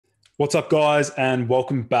What's up, guys, and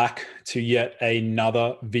welcome back to yet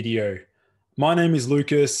another video. My name is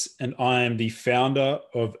Lucas, and I am the founder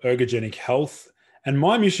of Ergogenic Health, and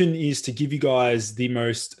my mission is to give you guys the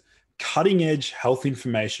most cutting-edge health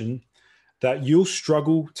information that you'll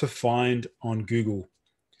struggle to find on Google.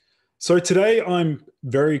 So today I'm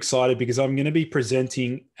very excited because I'm going to be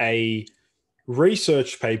presenting a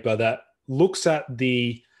research paper that looks at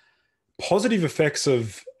the positive effects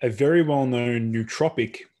of a very well-known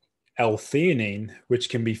nootropic, L-Theanine, which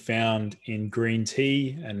can be found in green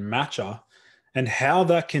tea and matcha, and how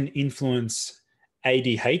that can influence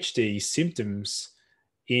ADHD symptoms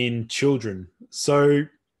in children. So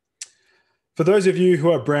for those of you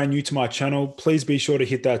who are brand new to my channel, please be sure to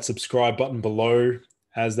hit that subscribe button below,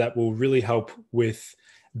 as that will really help with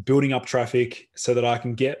building up traffic so that I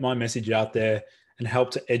can get my message out there and help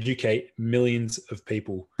to educate millions of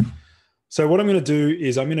people. So what I'm going to do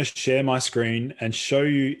is I'm going to share my screen and show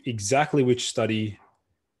you exactly which study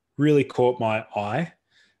really caught my eye.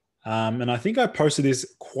 And I think I posted this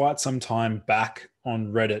quite some time back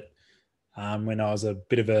on Reddit when I was a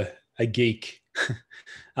bit of a geek.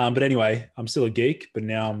 But anyway, I'm still a geek, but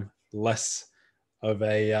now I'm less of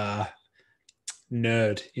a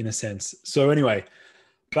nerd in a sense. So anyway,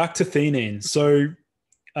 back to theanine. So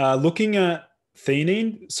looking at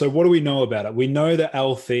theanine, so what do we know about it? We know that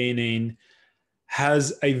L-theanine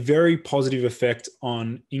has a very positive effect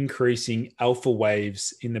on increasing alpha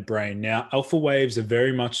waves in the brain. Now, alpha waves are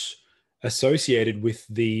very much associated with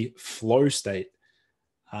the flow state,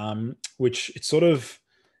 which it sort of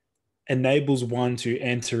enables one to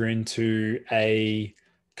enter into a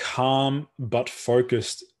calm but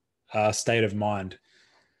focused state of mind.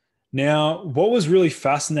 Now, what was really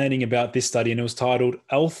fascinating about this study, and it was titled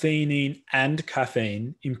L-Theanine and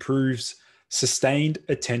Caffeine Improves Sustained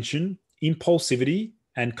Attention, Impulsivity,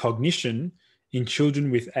 and Cognition in Children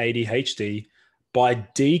with ADHD by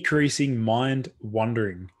Decreasing Mind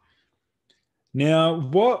Wandering. Now,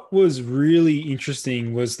 what was really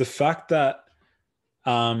interesting was the fact that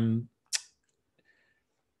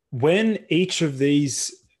when each of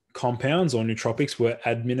these compounds or nootropics were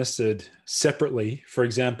administered separately, for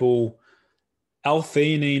example,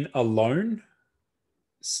 L-theanine alone,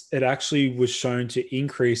 it actually was shown to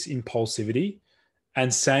increase impulsivity,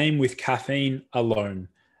 and same with caffeine alone,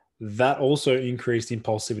 that also increased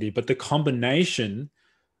impulsivity. But the combination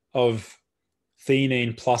of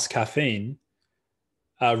theanine plus caffeine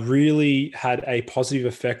really had a positive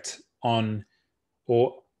effect on,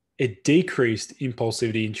 or it decreased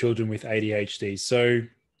impulsivity in children with ADHD. So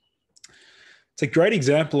it's a great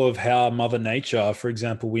example of how Mother Nature, for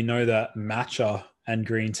example, we know that matcha and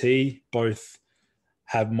green tea both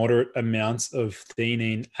have moderate amounts of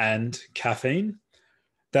theanine and caffeine,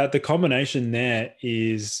 that the combination there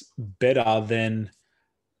is better than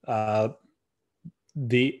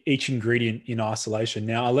each ingredient in isolation.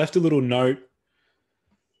 Now, I left a little note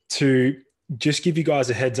to just give you guys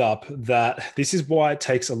a heads up that this is why it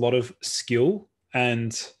takes a lot of skill,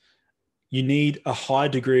 and you need a high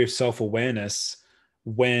degree of self-awareness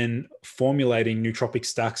when formulating nootropic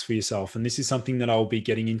stacks for yourself. And this is something that I'll be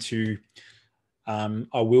getting into.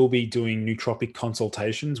 I will be doing nootropic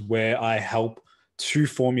consultations where I help to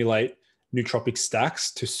formulate nootropic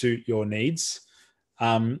stacks to suit your needs.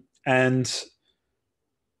 And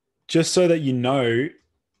just so that you know,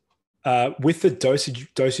 with the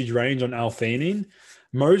dosage range on L-theanine,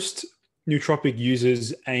 most nootropic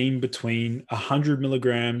users aim between 100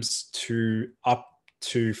 milligrams to up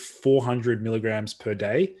to 400 milligrams per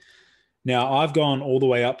day. Now, I've gone all the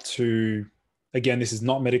way up to, again, this is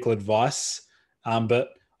not medical advice,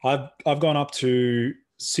 but I've gone up to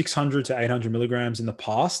 600 to 800 milligrams in the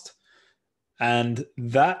past, and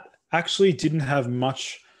that actually didn't have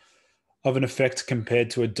much of an effect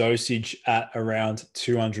compared to a dosage at around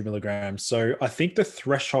 200 milligrams. So I think the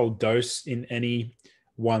threshold dose in any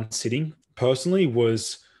one sitting personally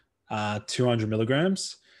was 200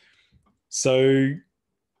 milligrams. So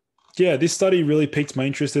yeah, this study really piqued my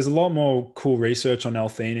interest. There's a lot more cool research on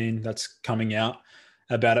L-theanine that's coming out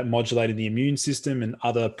about it modulating the immune system and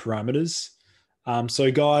other parameters.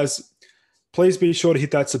 So guys, please be sure to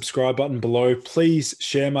hit that subscribe button below. Please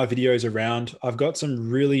share my videos around. I've got some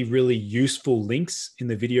really, really useful links in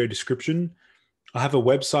the video description. I have a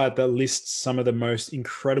website that lists some of the most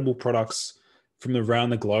incredible products from around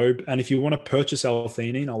the globe. And if you want to purchase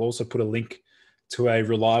L-theanine, I'll also put a link to a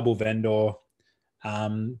reliable vendor.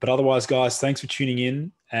 But otherwise, guys, thanks for tuning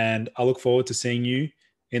in, and I look forward to seeing you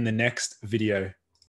in the next video.